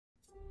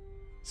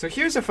So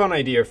here's a fun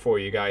idea for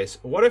you guys.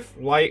 What if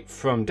Light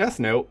from Death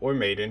Note were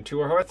made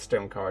into a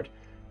Hearthstone card?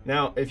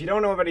 Now, if you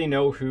don't already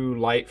know who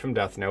Light from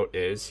Death Note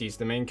is, he's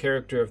the main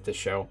character of the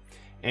show,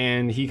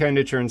 and he kind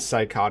of turns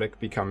psychotic,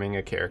 becoming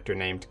a character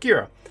named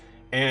Kira.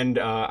 And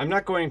I'm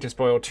not going to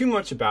spoil too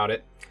much about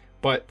it,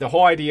 but the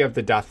whole idea of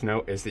the Death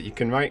Note is that you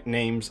can write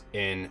names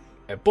in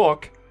a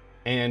book,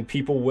 and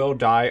people will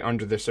die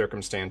under the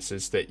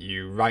circumstances that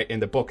you write in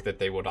the book that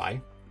they will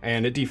die,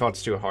 and it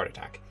defaults to a heart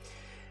attack.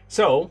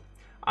 So,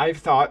 I've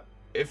thought,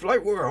 if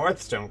Light were a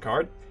Hearthstone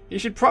card, he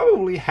should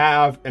probably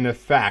have an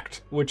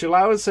effect which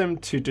allows him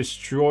to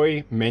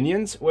destroy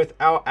minions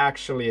without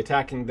actually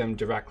attacking them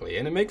directly.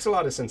 And it makes a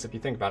lot of sense if you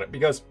think about it,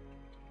 because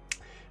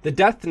the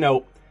Death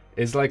Note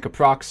is like a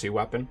proxy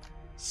weapon.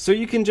 So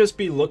you can just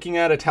be looking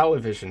at a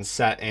television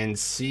set and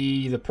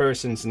see the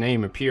person's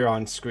name appear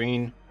on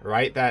screen,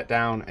 write that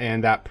down,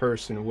 and that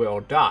person will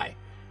die.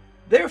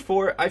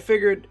 Therefore, I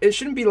figured it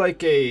shouldn't be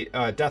like a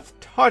Death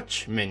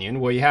Touch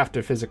minion where you have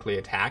to physically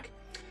attack.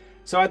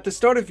 So at the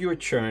start of your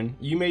turn,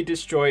 you may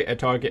destroy a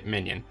target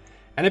minion.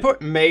 And I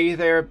put may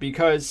there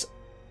because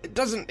it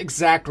doesn't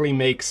exactly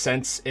make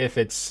sense if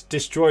it's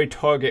destroy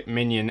target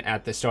minion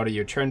at the start of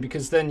your turn,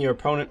 because then your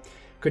opponent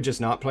could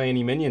just not play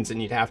any minions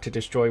and you'd have to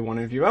destroy one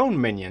of your own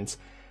minions.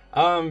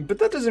 But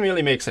that doesn't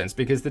really make sense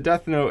because the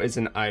Death Note is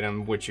an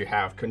item which you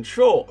have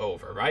control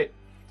over, right?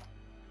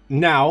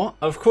 Now,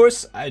 of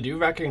course, I do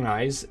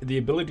recognize the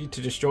ability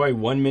to destroy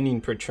one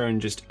minion per turn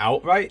just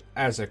outright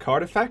as a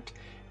card effect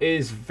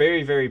is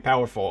very, very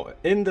powerful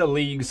in the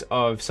leagues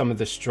of some of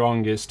the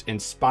strongest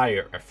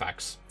Inspire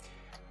effects.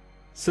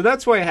 So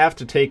that's why I have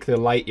to take the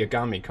Light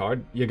Yagami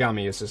card,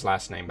 Yagami is his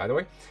last name by the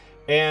way,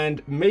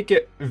 and make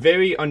it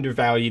very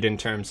undervalued in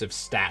terms of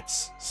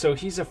stats. So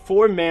he's a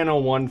 4 mana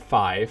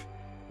 1/5,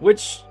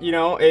 which, you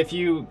know, if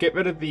you get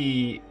rid of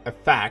the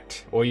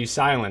effect or you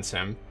silence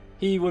him,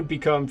 he would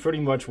become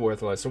pretty much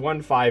worthless. A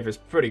 1/5 is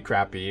pretty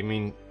crappy. I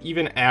mean,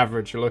 even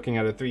average, you're looking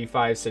at a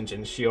 3/5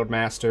 Sinjin Shield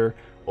Master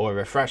or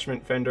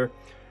Refreshment Fender,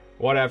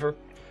 whatever.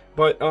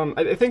 But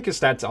I think his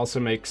stats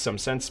also make some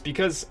sense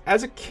because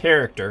as a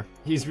character,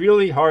 he's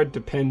really hard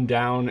to pin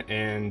down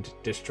and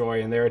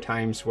destroy, and there are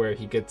times where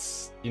he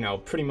gets, you know,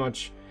 pretty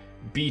much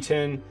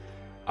beaten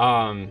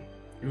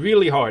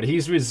really hard.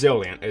 He's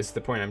resilient is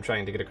the point I'm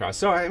trying to get across.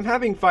 So I'm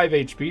having 5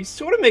 HP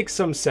sort of makes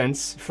some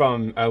sense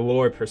from a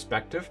lore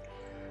perspective.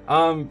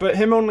 But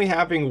him only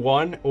having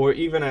 1, or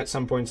even at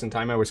some points in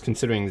time I was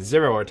considering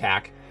 0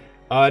 attack,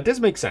 it does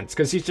make sense,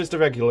 because he's just a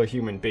regular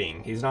human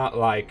being. He's not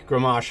like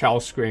Gramash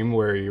Hellscream,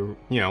 where you're,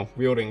 you know,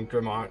 wielding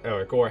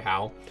Gore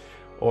Howl,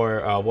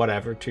 or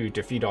whatever, to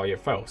defeat all your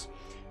foes.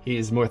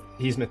 He's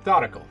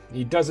methodical.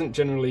 He doesn't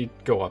generally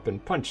go up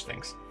and punch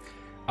things.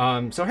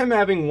 So him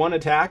having 1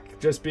 attack,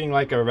 just being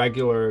like a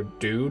regular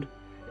dude,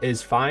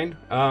 is fine.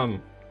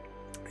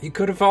 You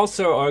could have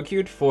also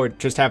argued for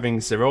just having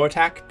 0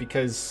 attack,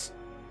 because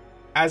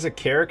as a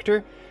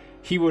character,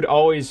 he would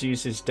always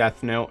use his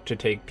Death Note to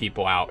take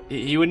people out.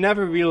 He would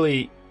never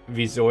really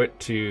resort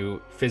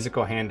to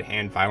physical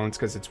hand-to-hand violence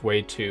because it's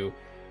way too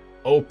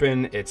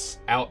open, it's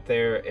out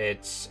there,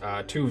 it's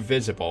too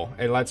visible.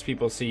 It lets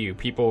people see you.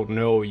 People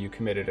know you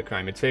committed a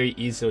crime. It's very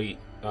easy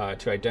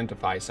to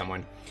identify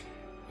someone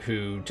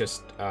who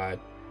just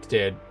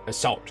did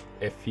assault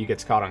if he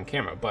gets caught on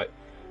camera. But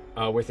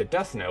with a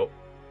Death Note,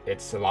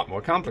 it's a lot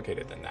more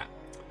complicated than that.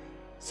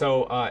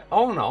 So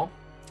all in all,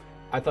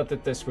 I thought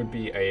that this would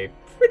be a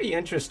pretty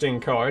interesting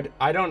card.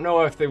 I don't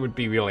know if they would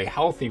be really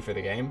healthy for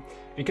the game,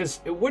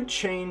 because it would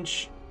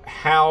change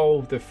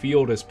how the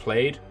field is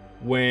played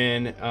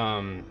when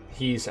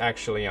he's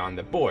actually on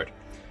the board.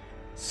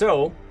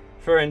 So,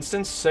 for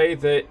instance, say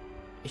that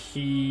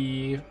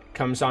he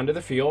comes onto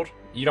the field,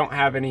 you don't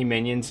have any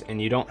minions, and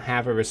you don't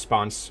have a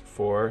response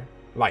for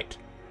Light.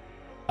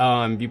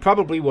 You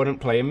probably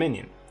wouldn't play a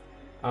minion.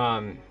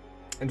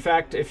 In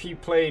fact, if he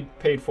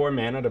paid 4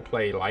 mana to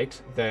play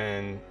Light,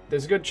 then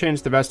there's a good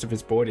chance the rest of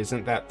his board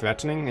isn't that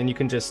threatening, and you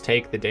can just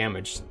take the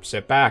damage,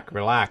 sit back,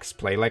 relax,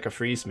 play like a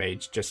freeze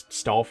mage, just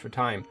stall for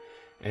time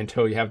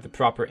until you have the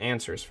proper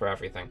answers for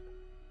everything.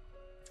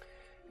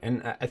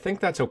 And I think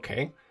that's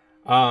okay.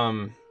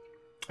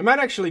 It might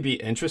actually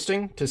be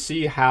interesting to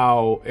see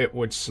how it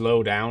would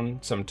slow down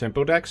some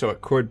tempo decks, or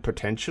it could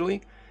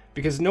potentially,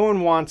 because no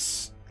one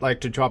wants like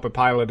to drop a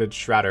piloted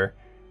Shredder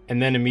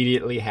and then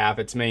immediately have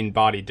its main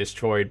body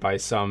destroyed by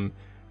some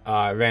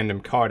random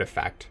card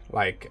effect,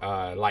 like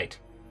Light.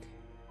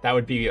 That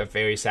would be a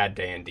very sad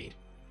day indeed.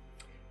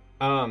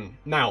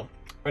 Now,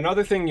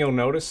 another thing you'll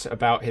notice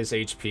about his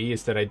HP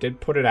is that I did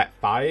put it at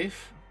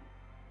 5.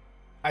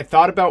 I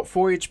thought about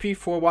 4 HP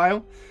for a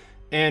while,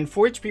 and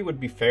 4 HP would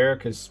be fair,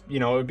 because, you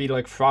know, it would be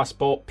like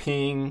Frostbolt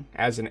Ping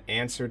as an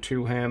answer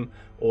to him,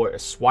 or a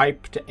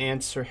Swipe to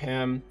answer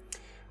him.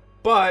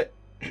 But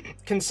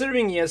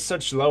considering he has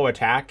such low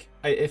attack,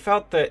 I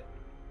felt that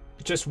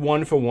just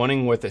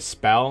 1-for-1ing with a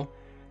spell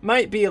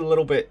might be a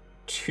little bit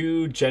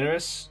too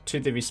generous to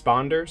the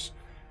responders,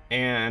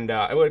 and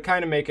it would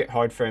kind of make it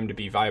hard for him to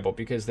be viable,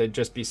 because there'd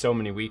just be so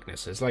many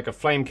weaknesses, like a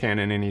flame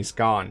cannon and he's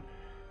gone,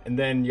 and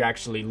then you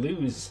actually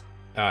lose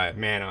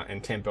mana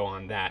and tempo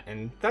on that,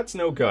 and that's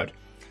no good.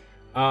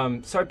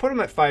 So I put him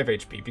at 5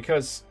 HP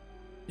because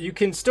you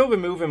can still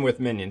remove him with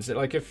minions.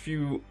 Like if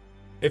he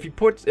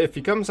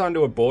comes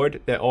onto a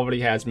board that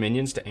already has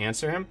minions to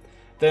answer him,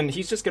 then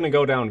he's just gonna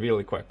go down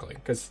really quickly.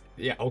 Because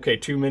yeah, okay,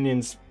 2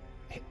 minions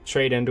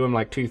trade into him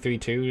like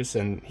 2/3/2s,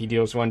 and he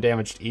deals 1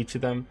 damage to each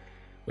of them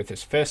with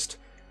his fist.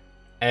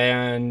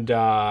 And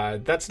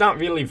that's not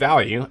really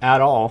value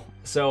at all.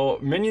 So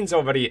minions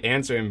already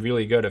answer him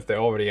really good if they're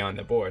already on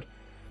the board.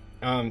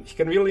 He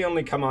can really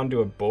only come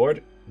onto a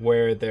board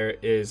where there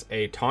is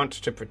a taunt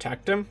to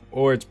protect him,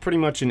 or it's pretty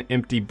much an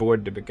empty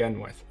board to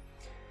begin with.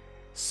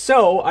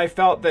 So I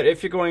felt that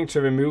if you're going to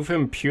remove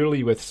him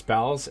purely with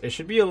spells, it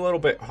should be a little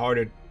bit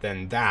harder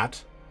than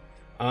that.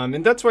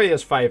 And that's why he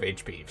has 5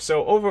 HP.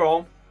 So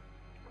overall,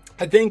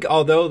 I think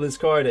although this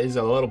card is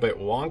a little bit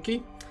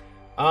wonky,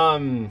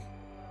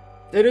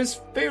 it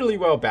is fairly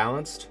well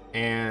balanced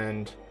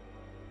and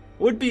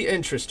would be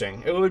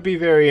interesting. It would be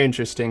very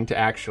interesting to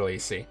actually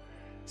see.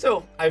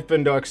 So, I've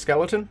been Dark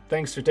Skeleton.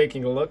 Thanks for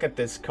taking a look at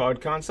this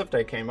card concept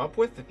I came up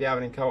with. If you have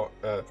any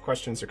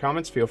questions or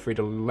comments, feel free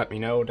to let me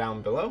know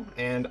down below,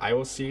 and I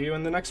will see you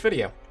in the next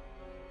video.